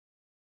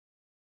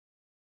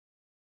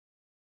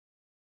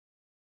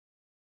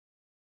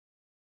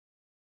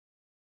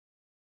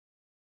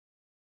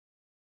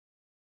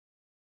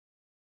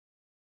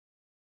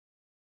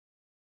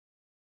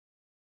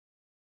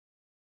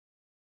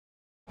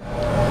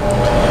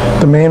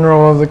The main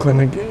role of the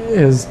clinic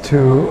is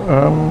to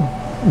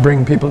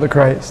bring people to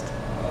Christ,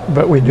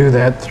 but we do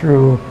that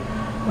through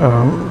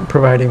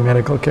providing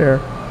medical care.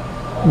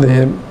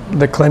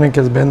 The clinic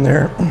has been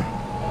there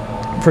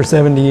for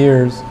 70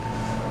 years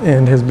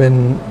and has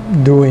been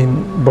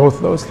doing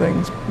both those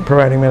things,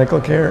 providing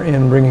medical care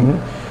and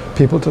bringing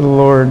people to the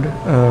Lord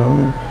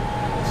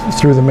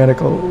through the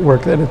medical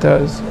work that it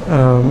does.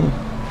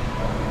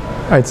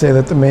 I'd say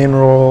that the main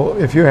role,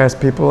 if you ask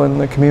people in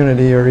the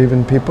community or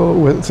even people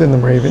within the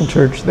Moravian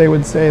Church, they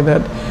would say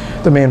that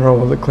the main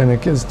role of the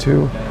clinic is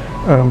to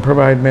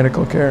provide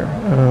medical care.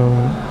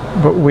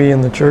 But we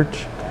in the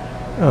church,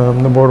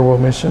 the Border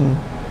World Mission,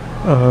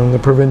 the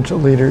provincial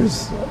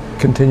leaders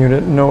continue to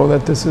know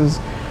that this is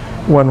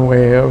one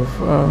way of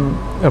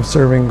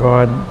serving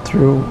God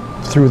through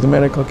the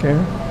medical care.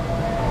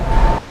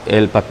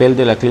 El papel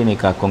de la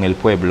clínica con el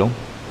pueblo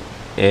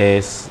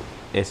es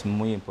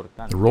muy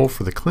importante. The role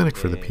for the clinic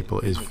for the people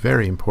is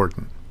very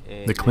important.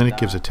 The clinic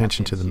gives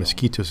attention to the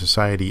Mosquito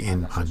Society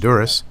in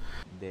Honduras.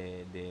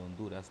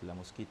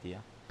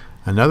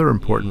 Another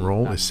important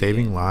role is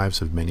saving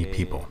lives of many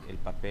people. El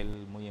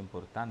papel muy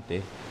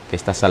importante que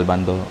está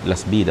salvando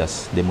las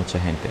vidas de mucha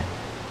gente.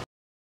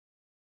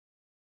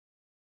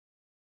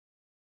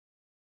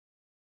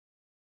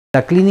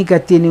 La clínica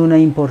tiene una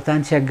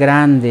importancia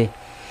grande.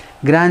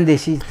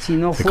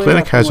 The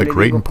clinic has a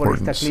great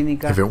importance.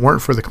 If it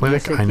weren't for the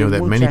clinic, I know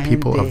that many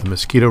people of the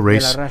mosquito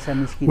race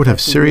would have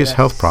serious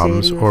health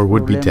problems or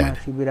would be dead.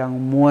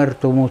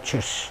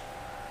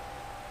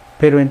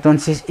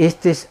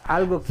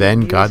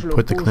 Then God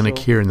put the clinic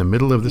here in the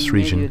middle of this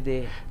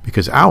region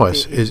because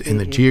Ahuas is in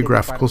the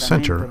geographical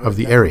center of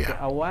the area.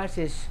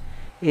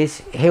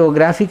 Es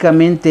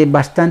geográficamente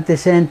bastante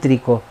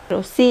céntrico.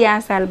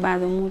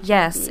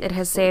 Yes, it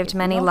has saved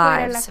many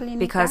lives,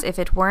 because if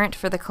it weren't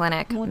for the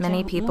clinic,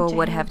 many people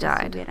would have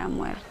died.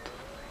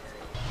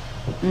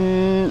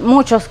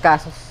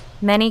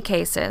 Many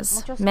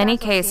cases,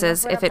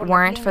 if it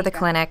weren't for the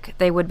clinic,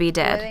 they would be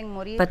dead.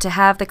 But to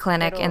have the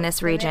clinic in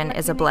this region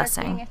is a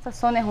blessing.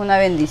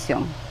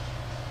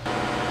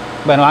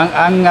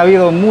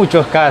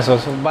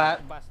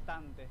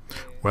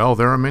 Well,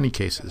 there are many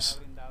cases.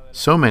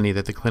 So many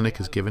that the clinic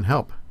has given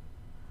help.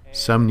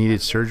 Some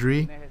needed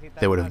surgery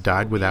that would have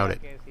died without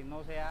it.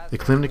 The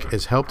clinic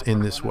has helped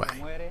in this way.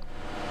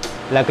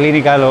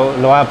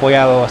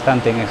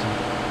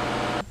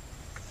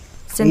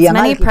 Since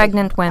many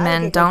pregnant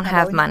women don't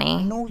have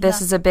money,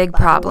 this is a big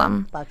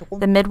problem.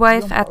 The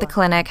midwife at the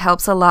clinic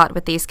helps a lot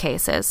with these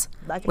cases.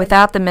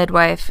 Without the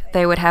midwife,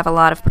 they would have a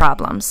lot of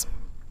problems.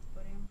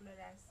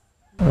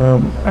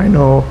 I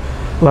know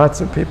lots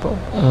of people.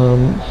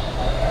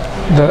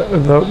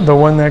 The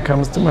one that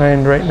comes to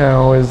mind right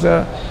now is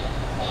a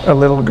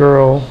little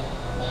girl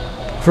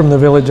from the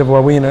village of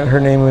Wawina. Her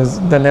name is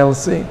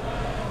Danelsi.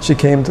 She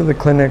came to the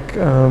clinic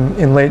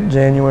in late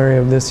January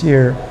of this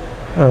year,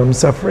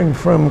 suffering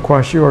from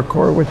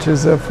kwashiorkor, which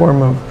is a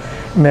form of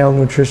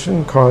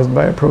malnutrition caused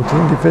by a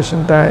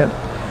protein-deficient diet.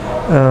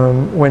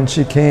 When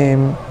she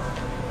came,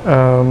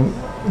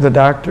 the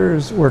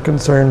doctors were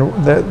concerned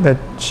that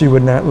she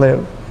would not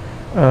live.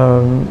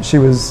 She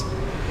was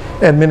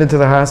admitted to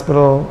the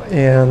hospital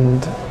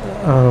and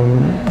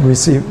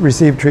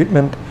received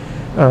treatment.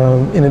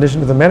 In addition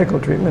to the medical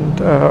treatment,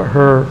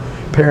 her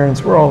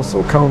parents were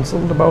also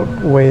counseled about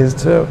ways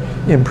to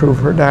improve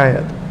her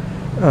diet.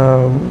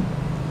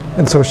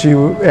 And so she,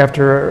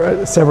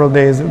 after several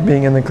days of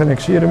being in the clinic,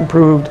 she had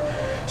improved.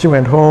 She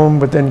went home,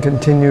 but then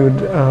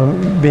continued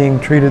being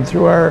treated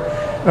through our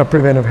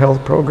preventive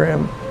health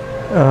program.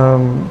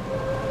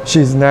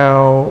 She's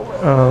now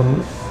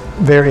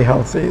very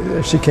healthy.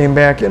 She came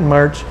back in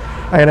March.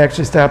 I had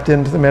actually stopped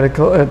into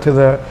the to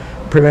the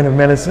preventive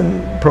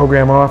medicine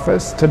program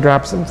office to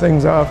drop some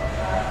things off.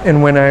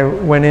 And when I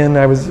went in,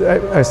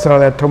 I saw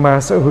that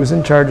Tomasa, who's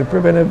in charge of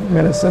preventive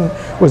medicine,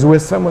 was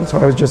with someone, so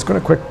I was just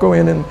going to go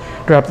in and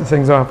drop the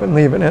things off and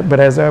leave. But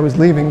as I was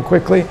leaving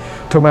quickly,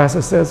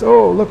 Tomasa says,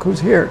 "Oh, look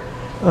who's here."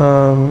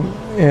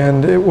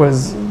 And it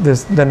was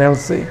this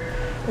Danelsi.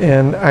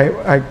 And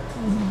I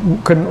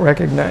couldn't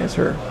recognize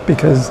her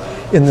because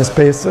in the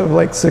space of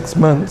like 6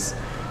 months,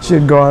 she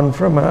had gone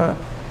from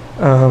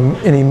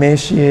an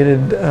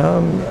emaciated,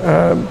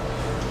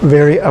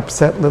 very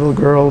upset little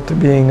girl to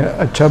being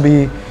a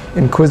chubby,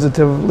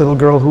 inquisitive little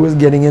girl who was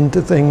getting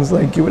into things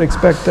like you would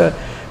expect a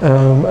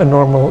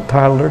normal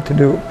toddler to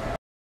do.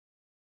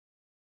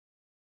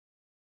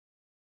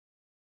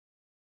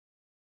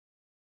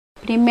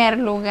 Primer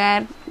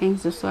lugar en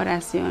sus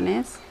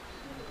oraciones.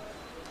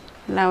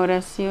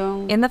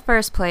 In the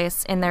first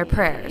place, in their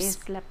prayers.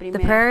 The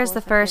prayer is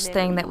the first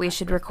thing that we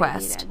should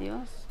request.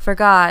 For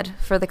God,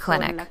 for the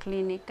clinic.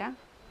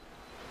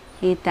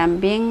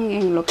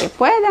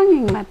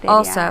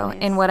 Also,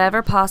 in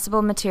whatever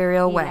possible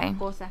material way.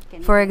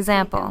 For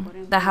example,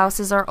 the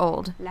houses are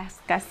old.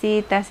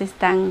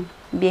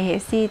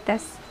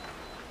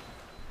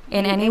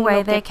 In any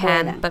way they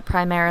can, but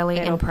primarily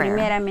in prayer.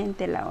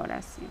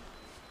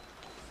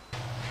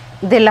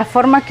 De la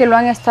forma que lo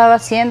han estado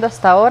haciendo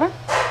hasta ahora,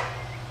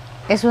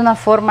 Es una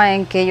forma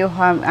en que ellos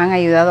han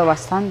ayudado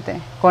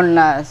bastante con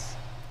las...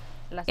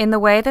 In the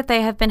way that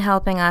they have been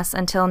helping us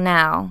until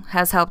now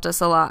has helped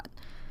us a lot.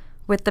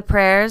 With the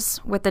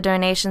prayers, with the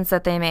donations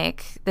that they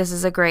make, this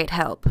is a great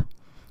help.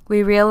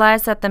 We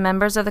realize that the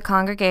members of the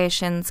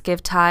congregations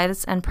give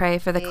tithes and pray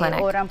for the clinic.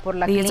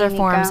 These are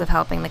forms of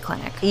helping the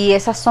clinic. Y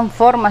esas son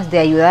formas de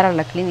ayudar a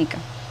la clínica.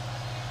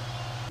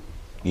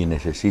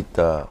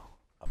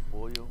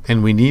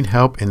 And we need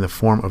help in the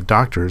form of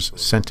doctors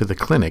sent to the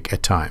clinic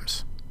at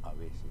times.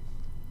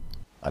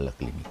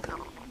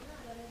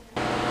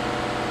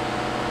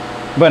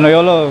 Bueno,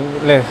 yo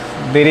les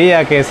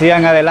diría que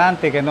sigan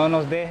adelante, que no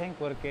nos dejen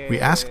porque... We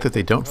ask that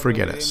they don't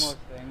forget us.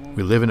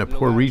 We live in a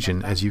poor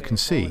region, as you can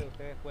see.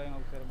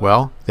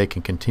 Well, they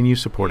can continue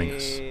supporting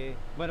us.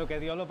 Bueno, que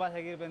Dios los va a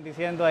seguir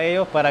bendiciendo a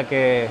ellos para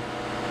que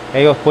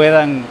ellos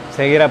puedan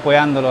seguir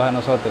apoyándolos a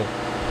nosotros.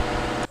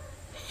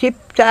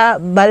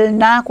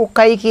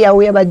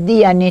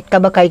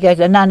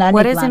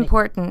 What is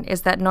important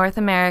is that North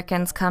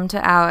Americans come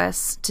to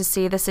Ahuas to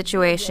see the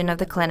situation of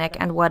the clinic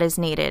and what is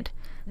needed.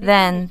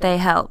 Then they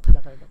help.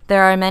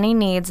 There are many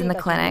needs in the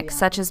clinic,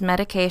 such as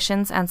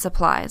medications and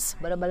supplies.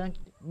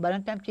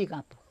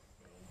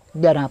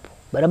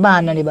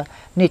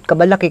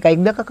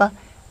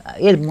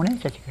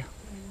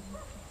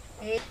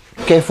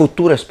 ¿Qué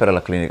futuro espera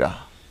la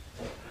clínica?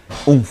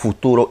 Un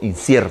futuro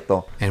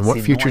incierto. And what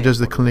future does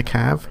the clinic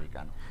have?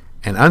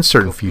 An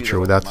uncertain future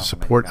without the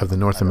support of the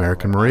North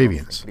American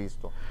Moravians.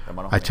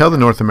 I tell the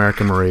North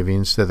American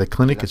Moravians that the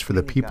clinic is for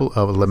the people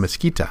of La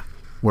Mezquita,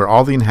 where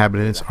all the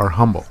inhabitants are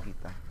humble.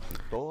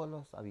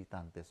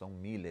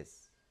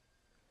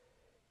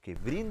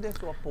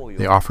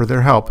 They offer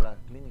their help,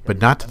 but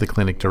not to the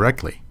clinic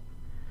directly.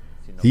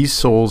 These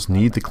souls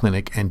need the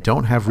clinic and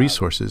don't have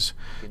resources,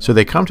 so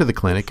they come to the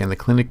clinic and the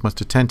clinic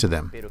must attend to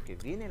them.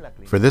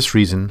 For this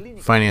reason,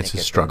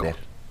 finances struggle.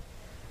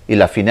 Y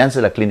la finanza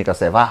de la clínica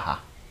se baja.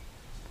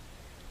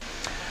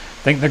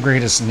 I think the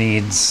greatest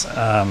needs,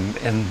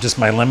 in just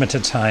my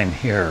limited time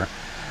here,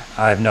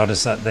 I've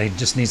noticed that they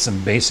just need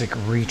some basic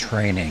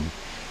retraining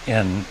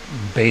in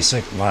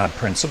basic lab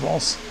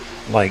principles,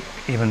 like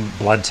even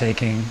blood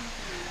taking,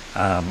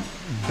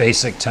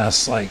 basic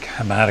tests like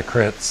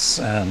hematocrits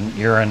and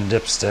urine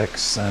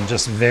dipsticks, and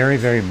just very,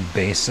 very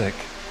basic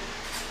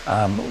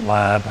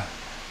lab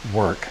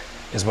work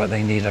is what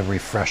they need a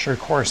refresher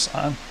course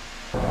on.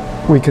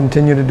 We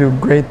continue to do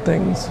great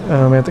things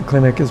at the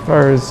clinic as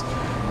far as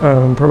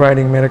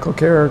providing medical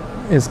care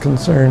is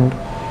concerned.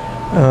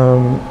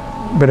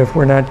 But if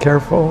we're not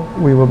careful,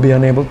 we will be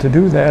unable to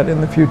do that in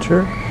the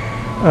future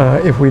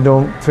if we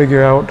don't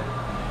figure out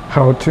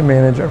how to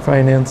manage our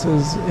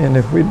finances, and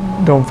if we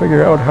don't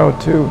figure out how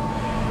to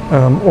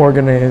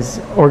organize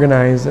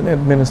and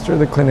administer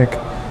the clinic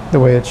the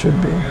way it should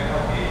be.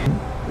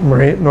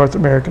 North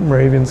American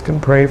Moravians can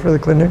pray for the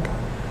clinic.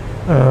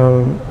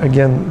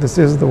 Again, this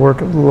is the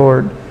work of the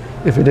Lord.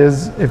 If it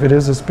is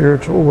a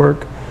spiritual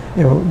work,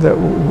 you know, that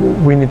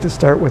we need to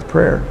start with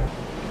prayer.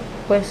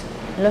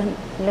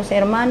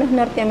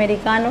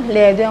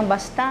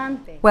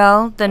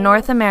 Well, the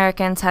North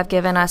Americans have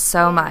given us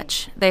so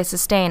much. They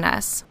sustain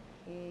us.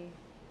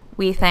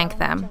 We thank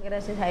them.